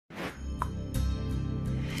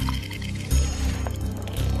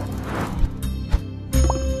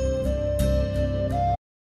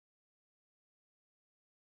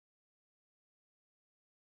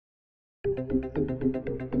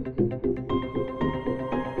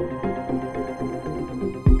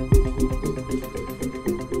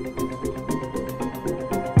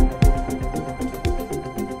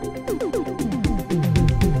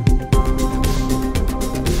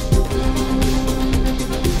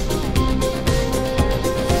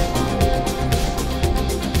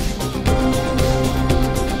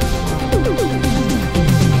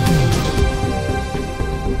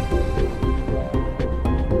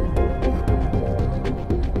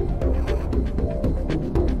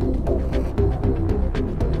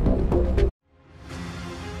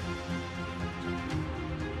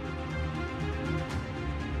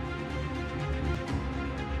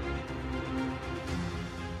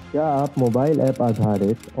क्या आप mobile app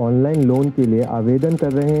आधारित ऑनलाइन लोन के लिए आवेदन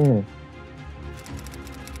कर रहे हैं?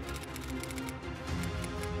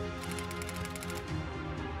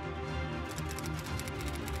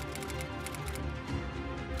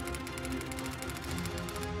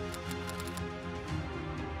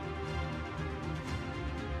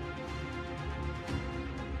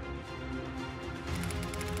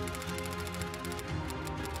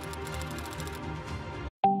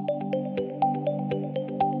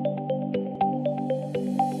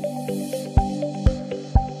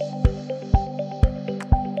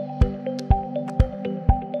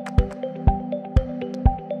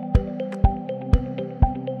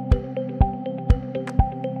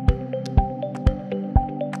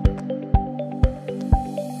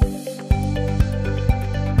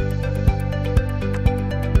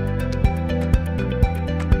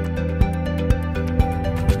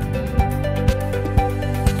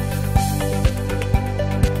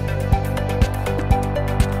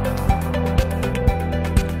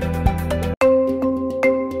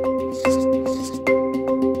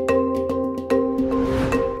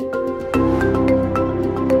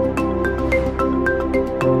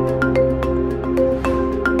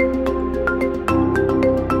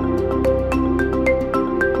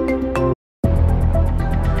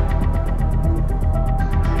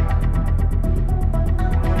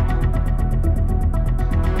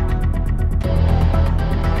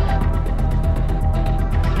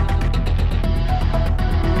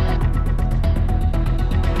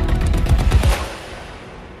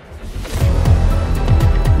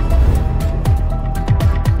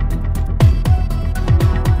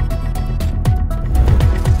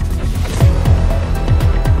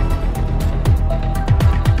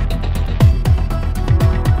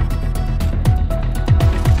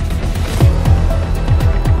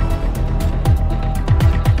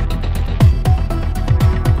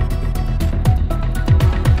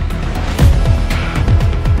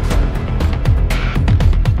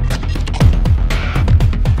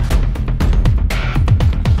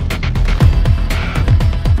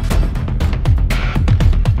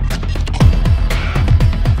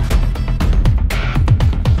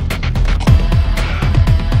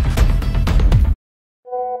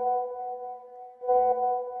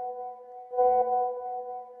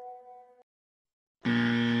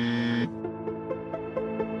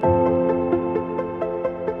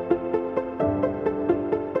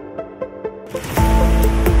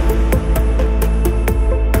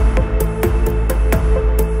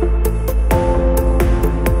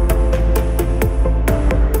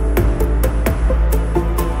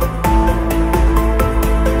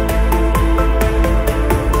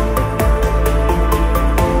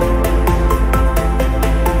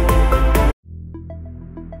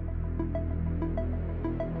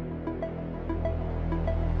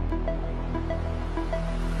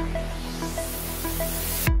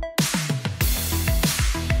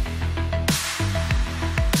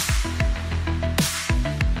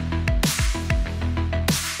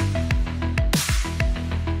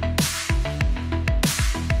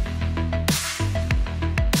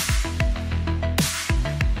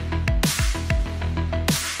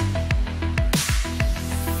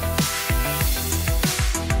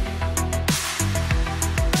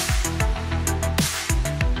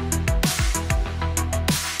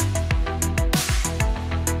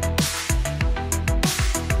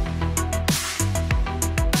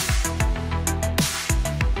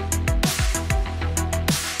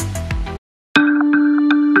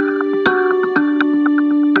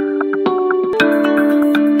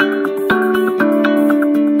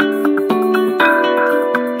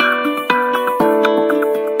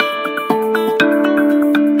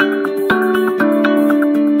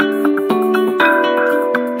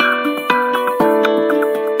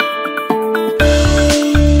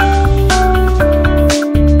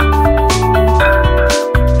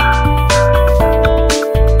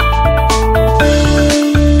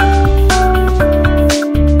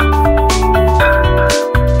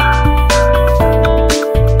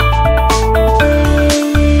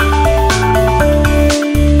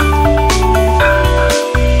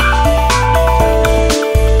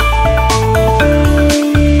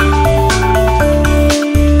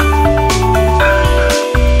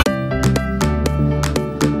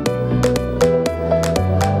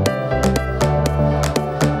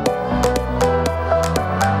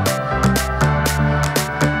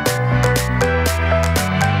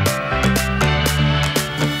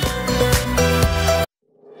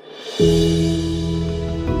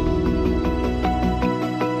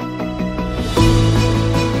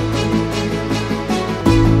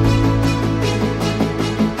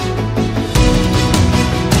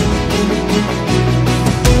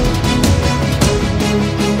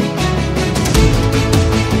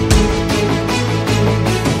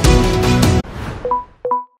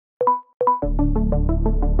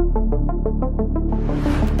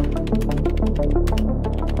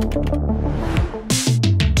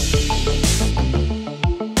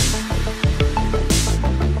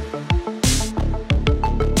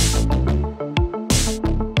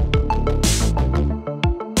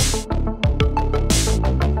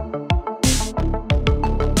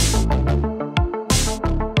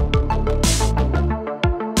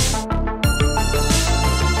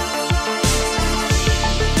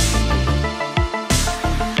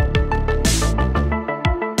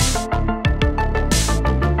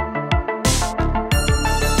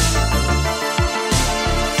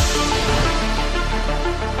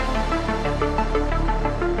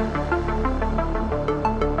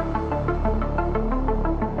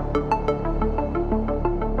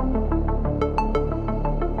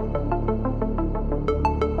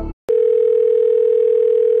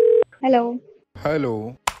 Hello.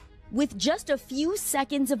 Hello. With just a few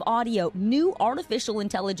seconds of audio, new artificial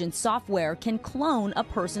intelligence software can clone a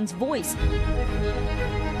person's voice.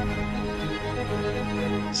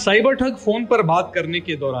 Cyber ठग फोन पर बात करने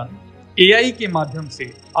के दौरान एआई के माध्यम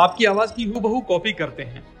से आपकी आवाज की हूबहू कॉपी करते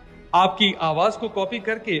हैं। आपकी आवाज को कॉपी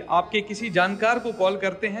करके आपके किसी जानकार को कॉल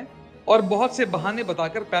करते हैं और बहुत से बहाने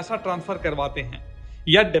बताकर पैसा ट्रांसफर करवाते हैं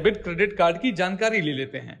या डेबिट क्रेडिट कार्ड की जानकारी ले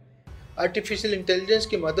लेते हैं। आर्टिफिशियल इंटेलिजेंस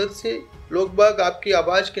की मदद से लोग बाग आपकी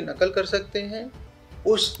आवाज़ की नकल कर सकते हैं।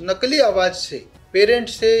 उस नकली आवाज़ से पेरेंट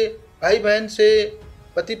से, भाई बहन से,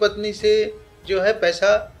 पति पत्नी से जो है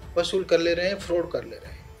पैसा वसूल कर ले रहे हैं, फ्रॉड कर ले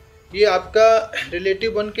रहे हैं। ये आपका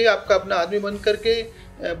रिलेटिव बन के, आपका अपना आदमी बन करके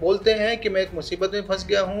बोलते हैं कि मैं एक मुसीबत में फंस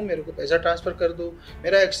गया हूँ, मेरे को पैसा ट्रांसफ़र कर दो,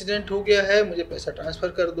 मेरा एक्सीडेंट हो गया है, मुझे पैसा ट्रांसफ़र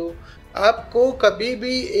कर दो। आपको कभी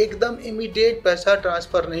भी एकदम इमीडिएट पैसा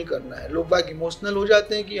ट्रांसफ़र नहीं करना है। लोग बाग इमोशनल हो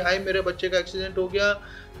जाते हैं कि हाय मेरे बच्चे का एक्सीडेंट हो गया।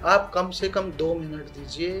 आप कम से कम 2 मिनट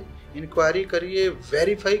दीजिए, इंक्वायरी करिए,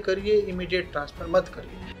 वेरीफाई करिए, इमीडिएट ट्रांसफ़र मत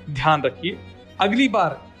करिए। ध्यान रखिए, अगली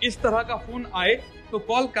बार इस तरह का फोन आए तो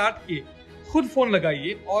कॉल काट के खुद फोन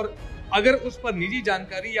लगाइए और अगर उस पर निजी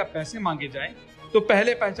जानकारी या पैसे मांगे जाएं तो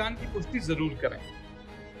पहले पहचान की पुष्टि जरूर करें।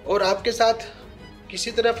 और आपके साथ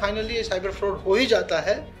किसी तरह फाइनली ये साइबर फ्रॉड हो ही जाता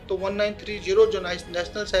है तो 1930 जो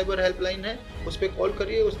नेशनल साइबर हेल्पलाइन है उस पर कॉल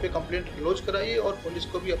करिए, उस पर कंप्लेंट लॉन्च कराइए और पुलिस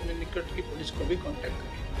को भी, अपने निकट की पुलिस को भी कांटेक्ट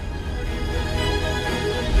करिए।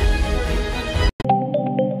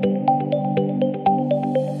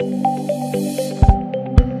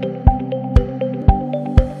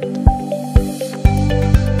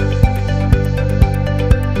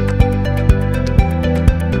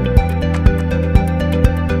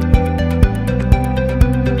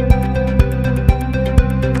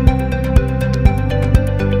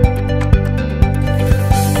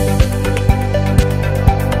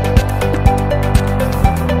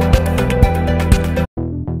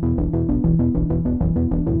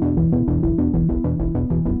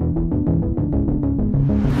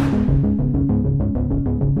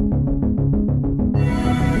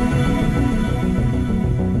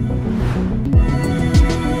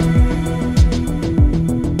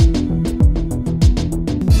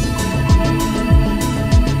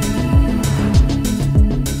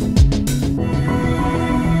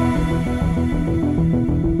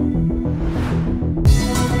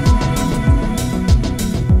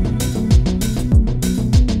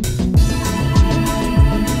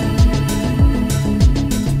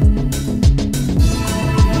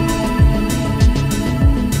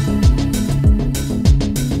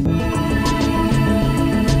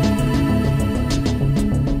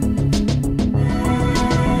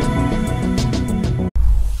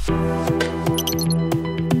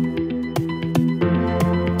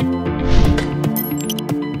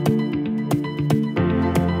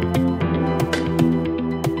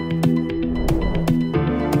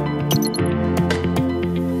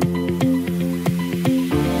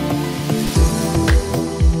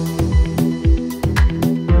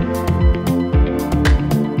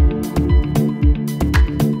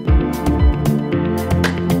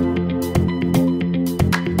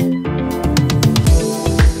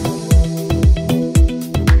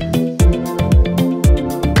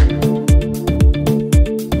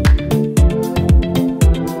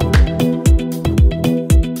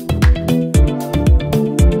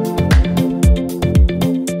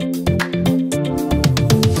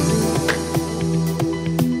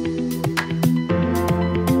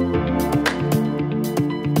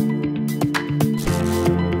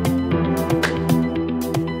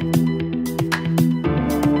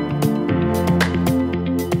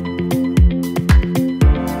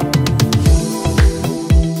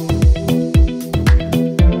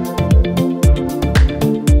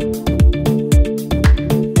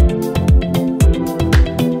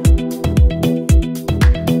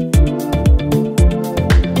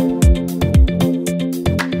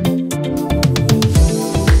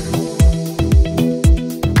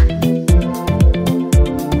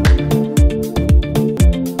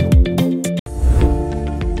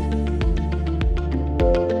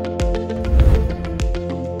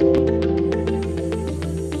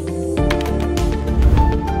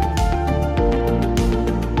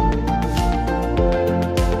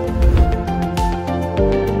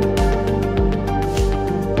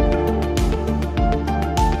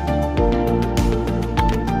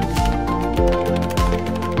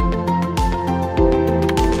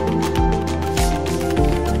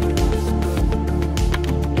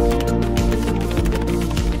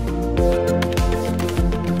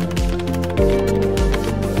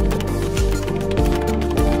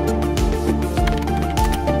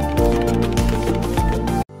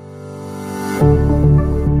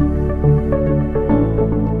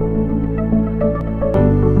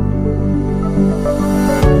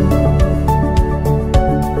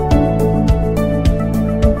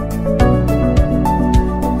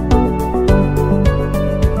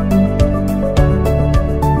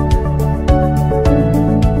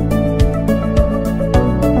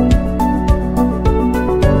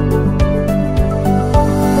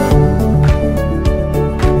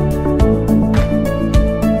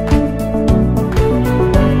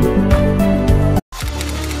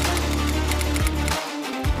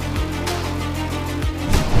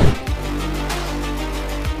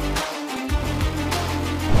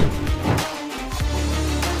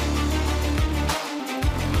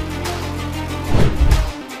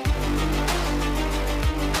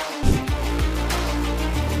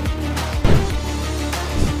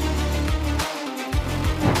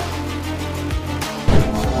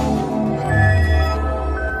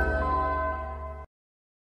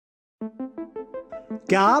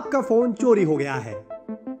 क्या आपका फोन चोरी हो गया है?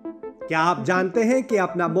 क्या आप जानते हैं कि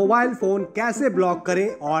अपना मोबाइल फोन कैसे ब्लॉक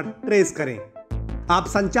करें और ट्रेस करें? आप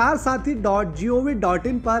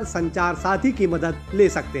sancharsati.gov.in पर संचार साथी की मदद ले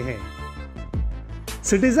सकते हैं।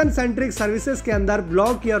 सिटीजन सेंट्रिक सर्विसेज के अंदर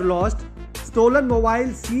block your lost stolen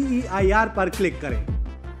mobile CEIR पर क्लिक करें।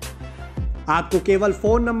 आपको केवल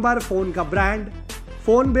फोन नंबर, फोन का brand,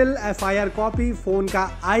 phone bill, FIR copy, phone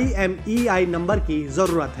का IMEI नंबर की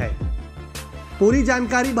जरूरत है। पूरी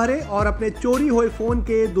जानकारी भरें और अपने चोरी हुए फोन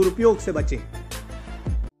के दुरुपयोग से बचें।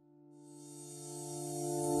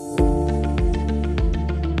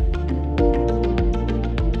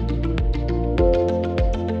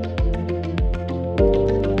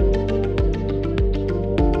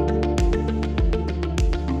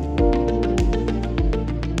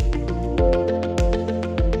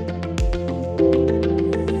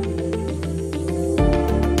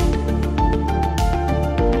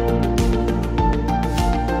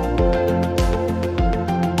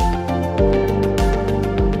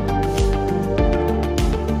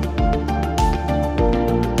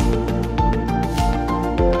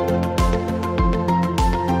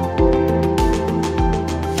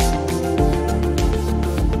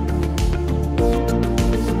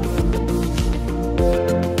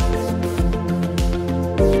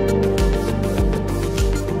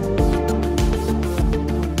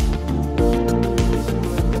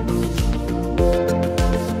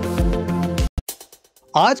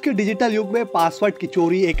 आज के डिजिटल युग में पासवर्ड की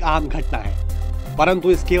चोरी एक आम घटना है,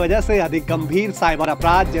 परंतु इसकी वजह से अधिक गंभीर साइबर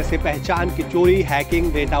अपराध जैसे पहचान की चोरी,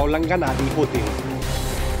 हैकिंग, डेटा उल्लंघन आदि होते हैं।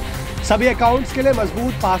 सभी अकाउंट्स के लिए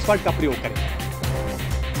मजबूत पासवर्ड का प्रयोग करें।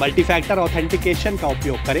 मल्टीफैक्टर ऑथेंटिकेशन का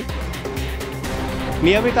उपयोग करें।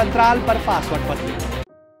 नियमित अंतराल पर पासवर्ड बदलें।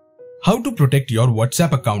 How to protect your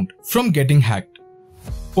WhatsApp account from getting hacked?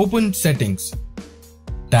 Open Settings.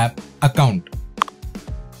 Tap Account.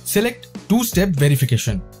 Select Two-Step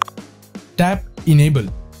Verification. Tap Enable.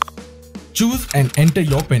 Choose and enter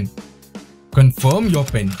your PIN. Confirm your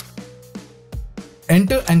PIN.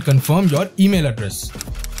 Enter and confirm your email address.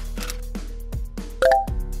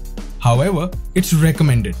 However, it's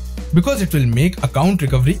recommended because it will make account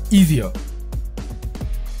recovery easier.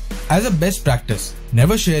 As a best practice,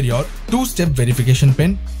 never share your two-step verification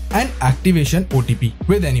PIN and activation OTP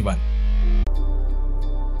with anyone.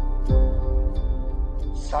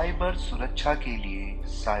 Cyber सुरक्षा के लिए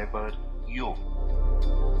cyber योग।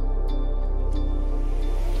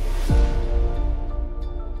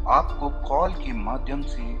 आपको call के माध्यम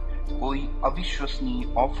से कोई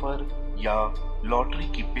अविश्वसनीय ऑफर या लॉटरी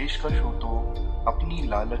की पेशकश हो तो अपनी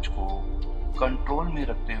लालच को कंट्रोल में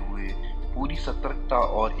रखते हुए पूरी सतर्कता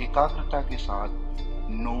और एकाग्रता के साथ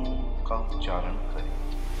नो का उच्चारण करें।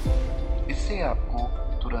 इससे आपको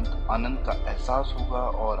तुरंत आनंद का एहसास होगा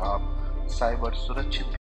और आप साइबर सुरक्षित।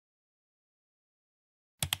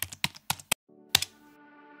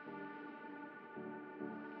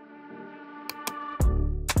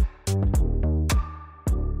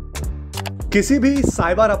 किसी भी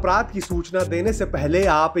साइबर अपराध की सूचना देने से पहले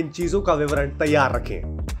आप इन चीजों का विवरण तैयार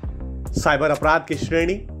रखें। साइबर अपराध की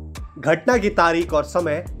श्रेणी, घटना की तारीख और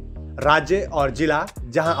समय, राज्य और जिला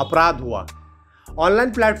जहां अपराध हुआ,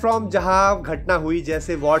 ऑनलाइन प्लेटफॉर्म जहां घटना हुई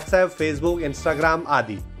जैसे व्हाट्सएप, फेसबुक, इंस्टाग्राम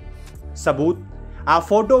आदि। सबूत, आप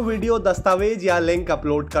फोटो, वीडियो, दस्तावेज या लिंक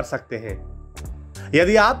अपलोड कर सकते हैं।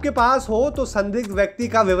 यदि आपके पास हो तो संदिग्ध व्यक्ति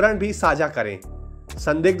का विवरण भी साझा करें।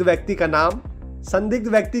 संदिग्ध व्यक्ति का नाम, संदिग्ध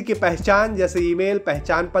व्यक्ति की पहचान जैसे ईमेल,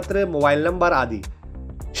 पहचान पत्र, मोबाइल नंबर आदि।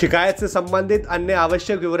 शिकायत से संबंधित अन्य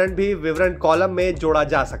आवश्यक विवरण भी विवरण कॉलम में जोड़ा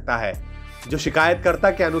जा सकता है, जो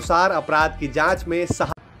शिकायतकर्ता के अनुसार अपराध की जांच में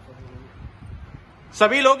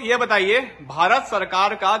सभी लोग ये बताइए, भारत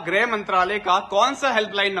सरकार का गृह मंत्रालय का कौन सा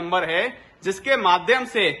हेल्पलाइन नंबर है जिसके माध्यम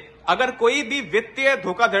से अगर कोई भी वित्तीय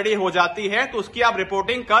धोखाधड़ी हो जाती है तो उसकी आप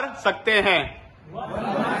रिपोर्टिंग कर सकते हैं?